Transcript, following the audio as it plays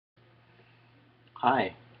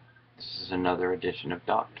Hi, this is another edition of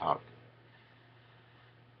Doctalk.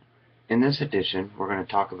 In this edition, we're going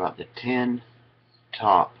to talk about the 10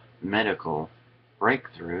 top medical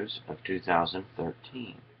breakthroughs of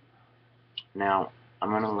 2013. Now,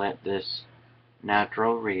 I'm going to let this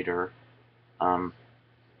natural reader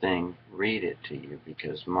thing read it to you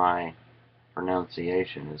because my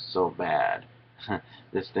pronunciation is so bad.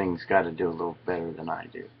 This thing's got to do a little better than I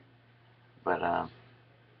do. But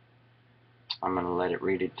I'm going to let it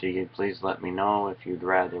read it to you. Please let me know if you'd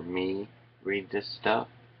rather me read this stuff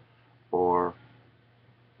or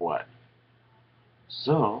what.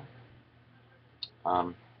 So,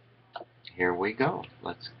 here we go.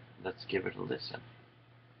 Let's give it a listen.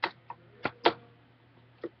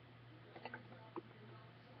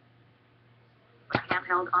 A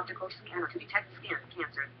handheld optical scanner to detect skin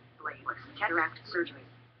cancer, blameless cataract surgery,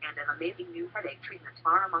 and an amazing new headache treatment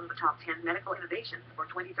are among the top 10 medical innovations for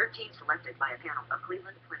 2013 selected by a panel of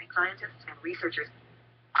Cleveland Clinic scientists and researchers.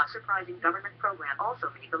 A surprising government program also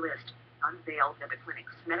made the list, unveiled at the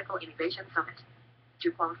clinic's Medical Innovation Summit. To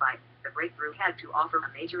qualify, the breakthrough had to offer a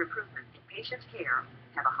major improvement in patient care,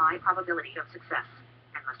 have a high probability of success,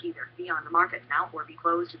 and must either be on the market now or be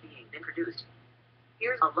close to being introduced.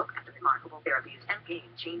 Here's a look at the remarkable therapies and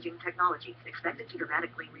game-changing technologies expected to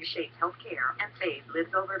dramatically reshape healthcare and save lives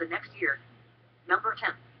over the next year. Number 10.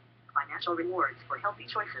 Financial rewards for healthy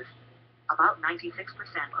choices. About 96%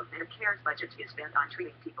 of Medicare's budget is spent on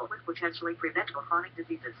treating people with potentially preventable chronic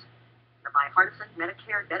diseases. The bipartisan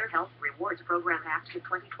Medicare Better Health Rewards Program Act of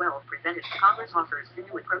 2012 presented to Congress offers a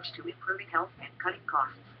new approach to improving health and cutting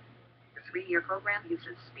costs. The 3-year program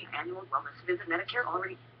uses the annual wellness visit Medicare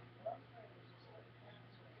already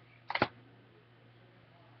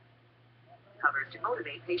covers to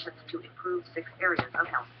motivate patients to improve 6 areas of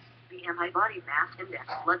health: BMI, body mass index,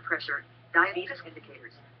 blood pressure, diabetes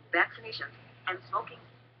indicators, vaccinations, and smoking.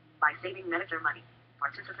 By saving Medicare money,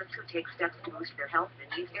 participants who take steps to boost their health in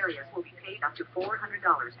these areas will be paid up to $400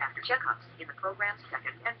 after checkups in the program's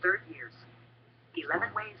 2nd and 3rd years.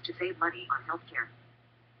 11 ways to save money on healthcare.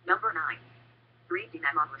 Number 9. 3D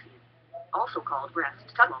mammography, also called breast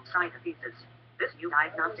tomosynthesis. This new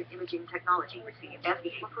diagnostic imaging technology received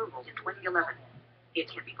FDA approval in 2011. It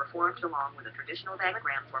can be performed along with a traditional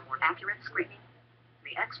mammogram for more accurate screening.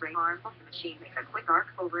 The X-ray arm of the machine makes a quick arc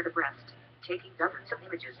over the breast, taking dozens of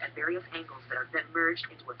images at various angles that are then merged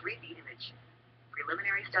into a 3D image.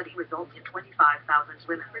 Preliminary study results in 25,000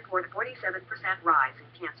 women report a 47% rise in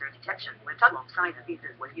cancer detection when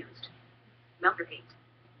tomosynthesis was used. Number 8.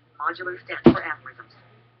 Modular stent for aneurysms.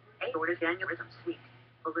 Aortic aneurysms, weak,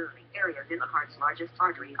 ballooning areas in the heart's largest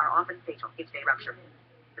artery are often fatal if they rupture.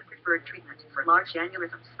 The preferred treatment for large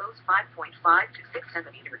aneurysms, those 5.5 to 6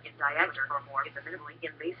 cm in diameter or more, is a minimally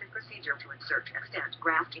invasive procedure to insert a stent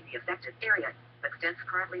graft in the affected area, but stents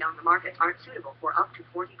currently on the market aren't suitable for up to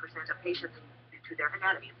 40% of patients due to their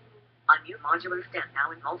anatomy. A new modular stent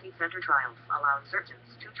now in multi-center trials allows surgeons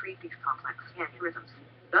to treat these complex aneurysms,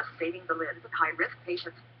 thus saving the lives of high-risk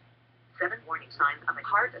patients. 7 warning signs of a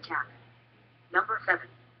heart attack. Number 7.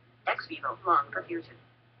 Ex vivo lung perfusion.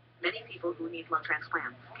 Many people who need lung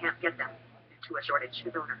transplants can't get them due to a shortage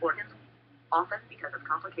of donor organs. Often because of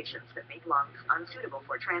complications that make lungs unsuitable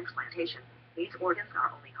for transplantation, these organs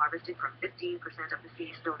are only harvested from 15% of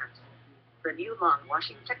deceased donors. The new lung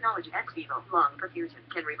washing technology ex vivo lung perfusion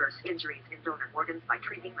can reverse injuries in donor organs by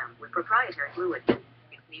treating them with proprietary fluid,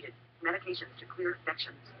 if needed, medications to clear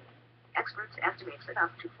infections. Experts estimate that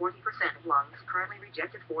up to 40% of lungs currently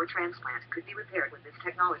rejected for transplant could be repaired with this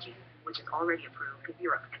technology, which is already approved in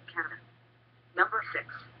Europe and Canada. Number 6.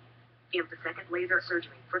 Femtosecond laser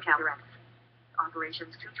surgery for cataracts.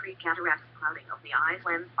 Operations to treat cataracts, clouding of the eye's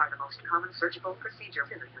lens, are the most common surgical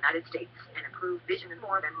procedures in the United States and improve vision in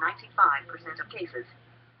more than 95% of cases.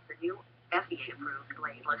 The new FDA-approved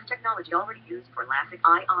blameless technology already used for LASIK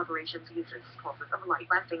eye operations uses pulses of light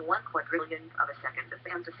lasting 1/4 of a second to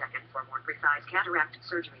femtosecond for more precise cataract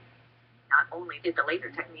surgery. Not only is the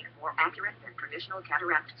laser technique more accurate than traditional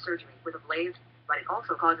cataract surgery with a blade, but it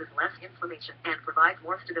also causes less inflammation and provides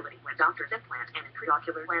more stability when doctors implant an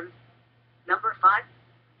intraocular lens. Number 5.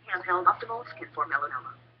 Handheld optimal skin for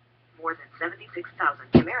melanoma. More than 76,000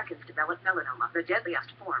 Americans develop melanoma, the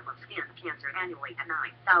deadliest form of skin cancer, annually, and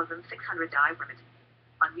 9,600 die from it.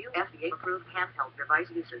 A new FDA-approved handheld device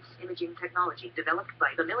uses imaging technology developed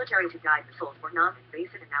by the military to guide the soul for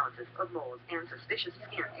non-invasive analysis of moles and suspicious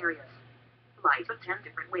skin areas. Light of 10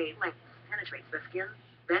 different wavelengths penetrates the skin,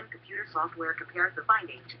 then computer software compares the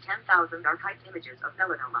findings to 10,000 archived images of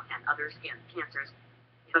melanoma and other skin cancers.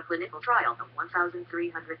 In a clinical trial of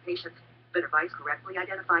 1,300 patients, the device correctly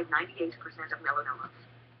identified 98% of melanomas.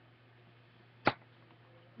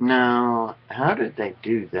 Now, how did they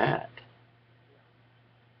do that?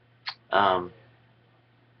 Um,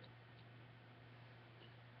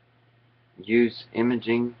 use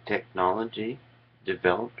imaging technology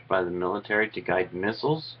developed by the military to guide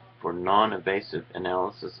missiles for non-invasive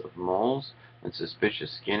analysis of moles and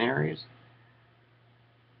suspicious skin areas.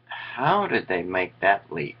 How did they make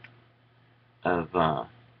that leap of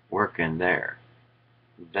working there?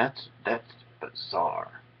 That's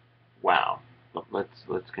bizarre. Wow. But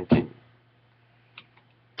let's continue.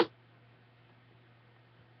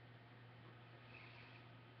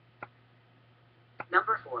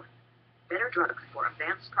 Number 4. Better drugs for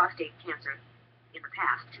advanced prostate cancer. In the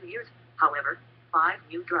past 2 years, however, 5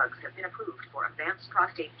 new drugs have been approved for advanced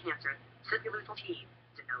prostate cancer: sibutylcholine,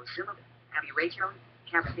 denosumab, abiraterone,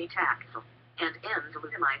 cabazitaxel, and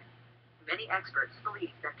enzalutamide. Many experts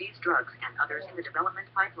believe that these drugs and others in the development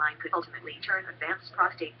pipeline could ultimately turn advanced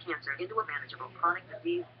prostate cancer into a manageable chronic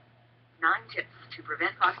disease. 9 tips to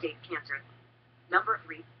prevent prostate cancer. Number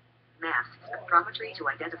 3. Mass spectrometry to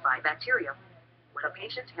identify bacteria. When a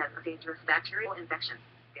patient has a dangerous bacterial infection,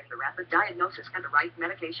 getting a rapid diagnosis and the right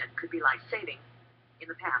medication could be life-saving. In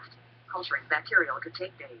the past, culturing bacterial could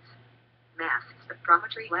take days. Mass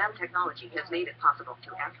spectrometry lab technology has made it possible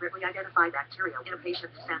to accurately identify bacteria in a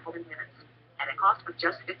patient's sample in minutes, at a cost of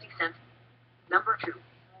just 50 cents. Number 2.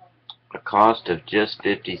 A cost of just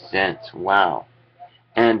 50 cents. Wow.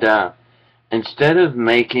 And instead of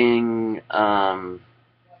making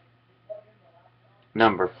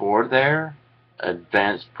number 4 there,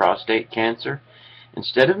 advanced prostate cancer,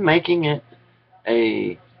 instead of making it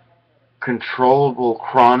a controllable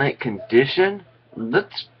chronic condition,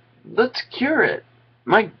 let's cure it.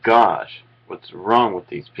 My gosh, what's wrong with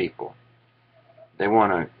these people? They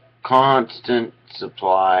want a constant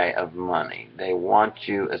supply of money. They want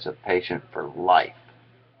you as a patient for life.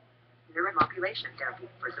 Neuromodulation therapy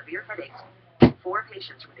for severe headaches. For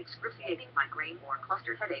patients with excruciating migraine or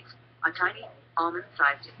cluster headaches, a tiny,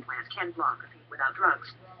 almond-sized implant can block the pain without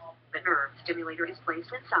drugs. The nerve stimulator is placed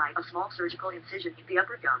inside a small surgical incision in the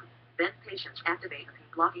upper gum. Then patients activate the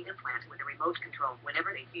pain-blocking implant with a remote control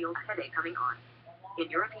whenever they feel a headache coming on. In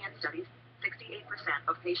European studies, 68%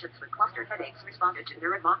 of patients with cluster headaches responded to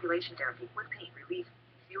neuromodulation therapy with pain relief,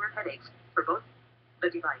 fewer headaches, for both. The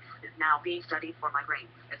device is now being studied for migraines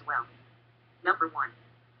as well. Number 1.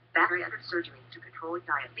 Bariatric surgery to control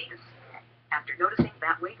diabetes. After noticing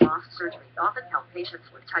that weight loss surgery often help patients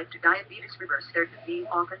with type 2 diabetes reverse their disease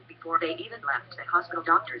often before they even left the hospital,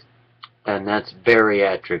 doctors. And that's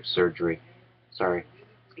bariatric surgery. Sorry.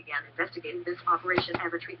 Began investigating this operation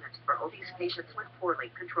as a treatment for obese patients with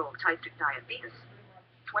poorly controlled type 2 diabetes.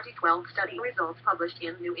 2012 study results published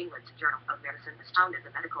in New England Journal of Medicine is found in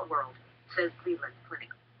the medical world, says Cleveland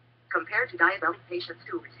Clinic. Compared to diabetic patients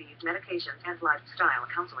who received medications and lifestyle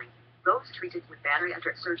counseling, those treated with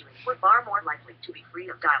bariatric surgery were far more likely to be free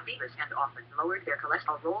of diabetes and often lowered their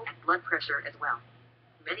cholesterol and blood pressure as well.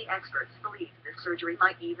 Many experts believe this surgery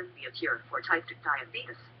might even be a cure for type 2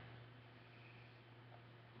 diabetes.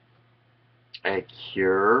 A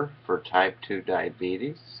cure for type 2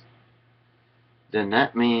 diabetes? Then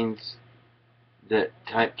that means that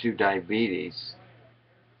type 2 diabetes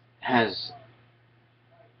has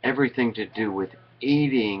everything to do with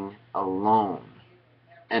eating alone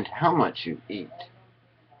and how much you eat.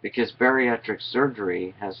 Because bariatric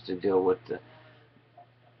surgery has to deal with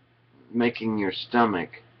making your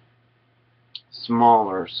stomach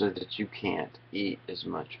smaller so that you can't eat as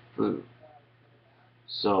much food.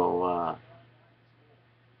 So,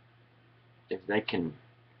 if they can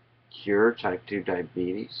cure type 2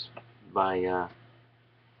 diabetes by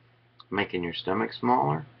making your stomach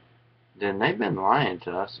smaller, then they've been lying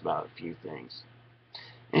to us about a few things.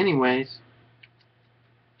 Anyways,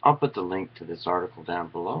 I'll put the link to this article down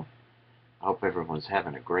below. I hope everyone's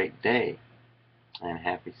having a great day and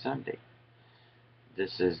happy Sunday.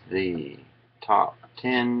 This is the top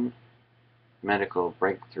 10 medical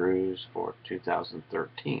breakthroughs for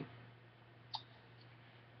 2013.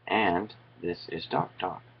 And this is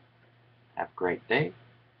Doctalk. Have a great day.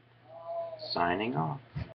 Signing off.